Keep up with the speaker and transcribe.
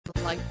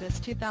like this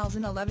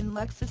 2011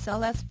 Lexus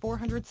LS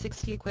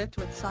 460 equipped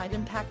with side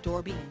impact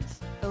door beams,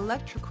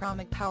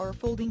 electrochromic power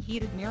folding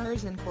heated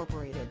mirrors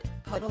incorporated,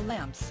 puddle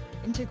lamps,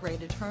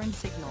 integrated turn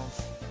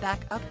signals,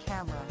 backup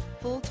camera,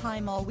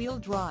 full-time all-wheel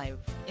drive,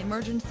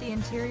 emergency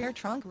interior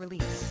trunk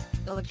release,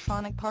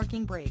 electronic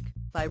parking brake,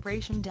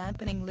 vibration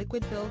dampening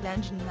liquid-filled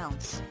engine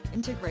mounts,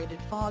 integrated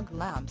fog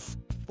lamps,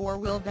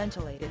 four-wheel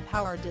ventilated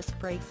power disc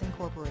brakes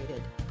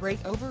incorporated,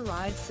 brake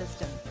override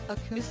system,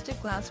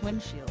 acoustic glass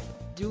windshield,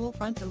 dual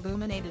front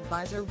illuminated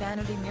visor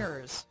vanity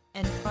mirrors,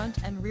 and front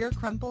and rear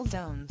crumple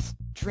zones,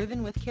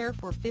 driven with care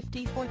for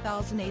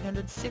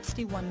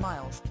 54,861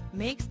 miles,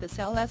 makes this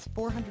LS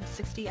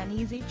 460 an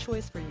easy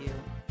choice for you.